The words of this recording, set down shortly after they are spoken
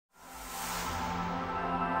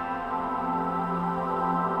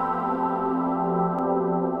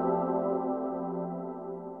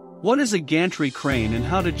What is a gantry crane and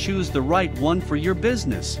how to choose the right one for your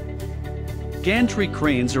business? Gantry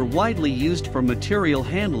cranes are widely used for material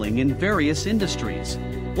handling in various industries.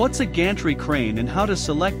 What's a gantry crane and how to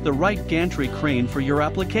select the right gantry crane for your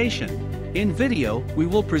application? In video, we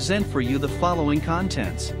will present for you the following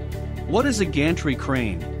contents. What is a gantry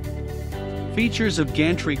crane? Features of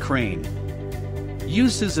gantry crane.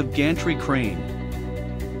 Uses of gantry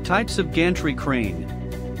crane. Types of gantry crane.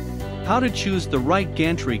 How to choose the right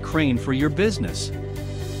gantry crane for your business.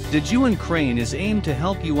 Dejun Crane is aimed to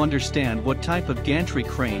help you understand what type of gantry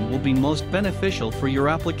crane will be most beneficial for your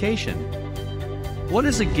application. What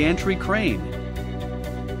is a gantry crane?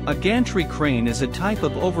 A gantry crane is a type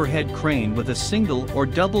of overhead crane with a single or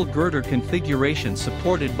double girder configuration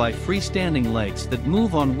supported by freestanding legs that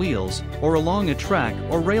move on wheels or along a track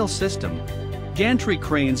or rail system. Gantry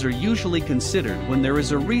cranes are usually considered when there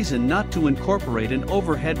is a reason not to incorporate an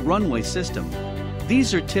overhead runway system.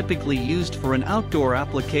 These are typically used for an outdoor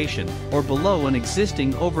application or below an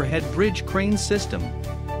existing overhead bridge crane system.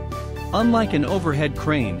 Unlike an overhead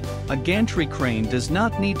crane, a gantry crane does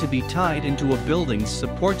not need to be tied into a building's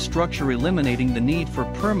support structure, eliminating the need for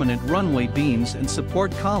permanent runway beams and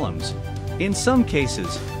support columns. In some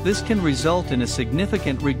cases, this can result in a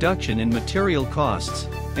significant reduction in material costs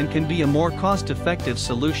and can be a more cost-effective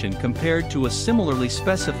solution compared to a similarly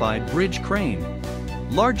specified bridge crane.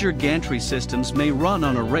 Larger gantry systems may run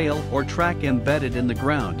on a rail or track embedded in the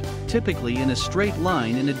ground, typically in a straight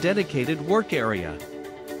line in a dedicated work area.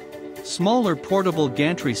 Smaller portable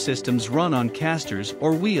gantry systems run on casters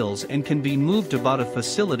or wheels and can be moved about a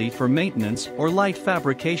facility for maintenance or light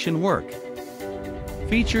fabrication work.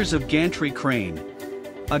 Features of gantry crane.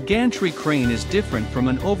 A gantry crane is different from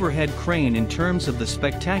an overhead crane in terms of the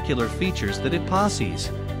spectacular features that it possesses.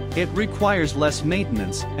 It requires less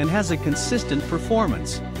maintenance and has a consistent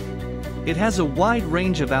performance. It has a wide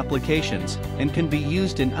range of applications and can be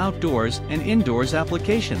used in outdoors and indoors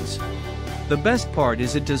applications. The best part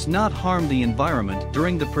is it does not harm the environment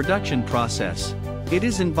during the production process. It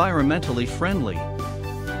is environmentally friendly.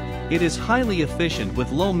 It is highly efficient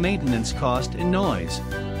with low maintenance cost and noise.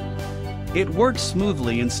 It works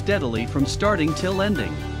smoothly and steadily from starting till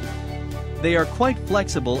ending. They are quite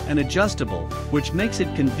flexible and adjustable, which makes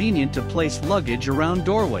it convenient to place luggage around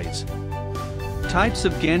doorways. Types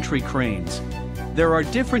of gantry cranes. There are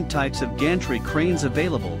different types of gantry cranes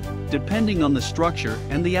available, depending on the structure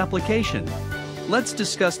and the application. Let's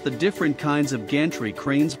discuss the different kinds of gantry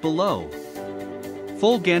cranes below.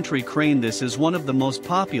 Full gantry crane. This is one of the most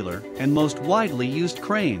popular and most widely used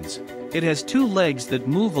cranes. It has two legs that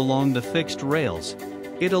move along the fixed rails.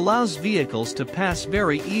 It allows vehicles to pass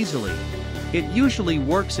very easily. It usually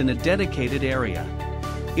works in a dedicated area.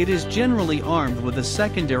 It is generally armed with a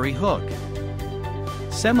secondary hook.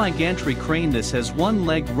 Semi-gantry crane. This has one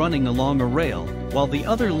leg running along a rail, while the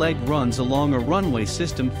other leg runs along a runway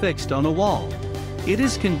system fixed on a wall. It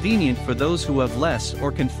is convenient for those who have less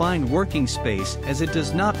or confined working space, as it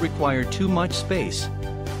does not require too much space.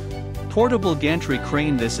 Portable gantry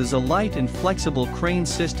crane. This is a light and flexible crane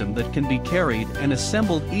system that can be carried and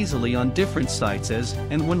assembled easily on different sites as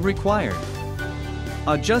and when required.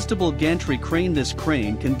 Adjustable gantry crane. This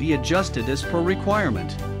crane can be adjusted as per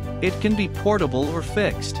requirement. It can be portable or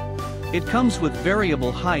fixed. It comes with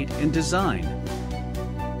variable height and design.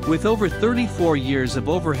 With over 34 years of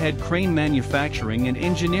overhead crane manufacturing and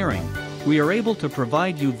engineering, we are able to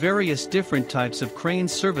provide you various different types of crane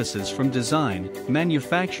services from design,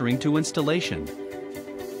 manufacturing to installation.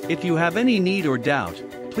 If you have any need or doubt,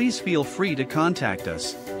 please feel free to contact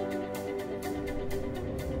us.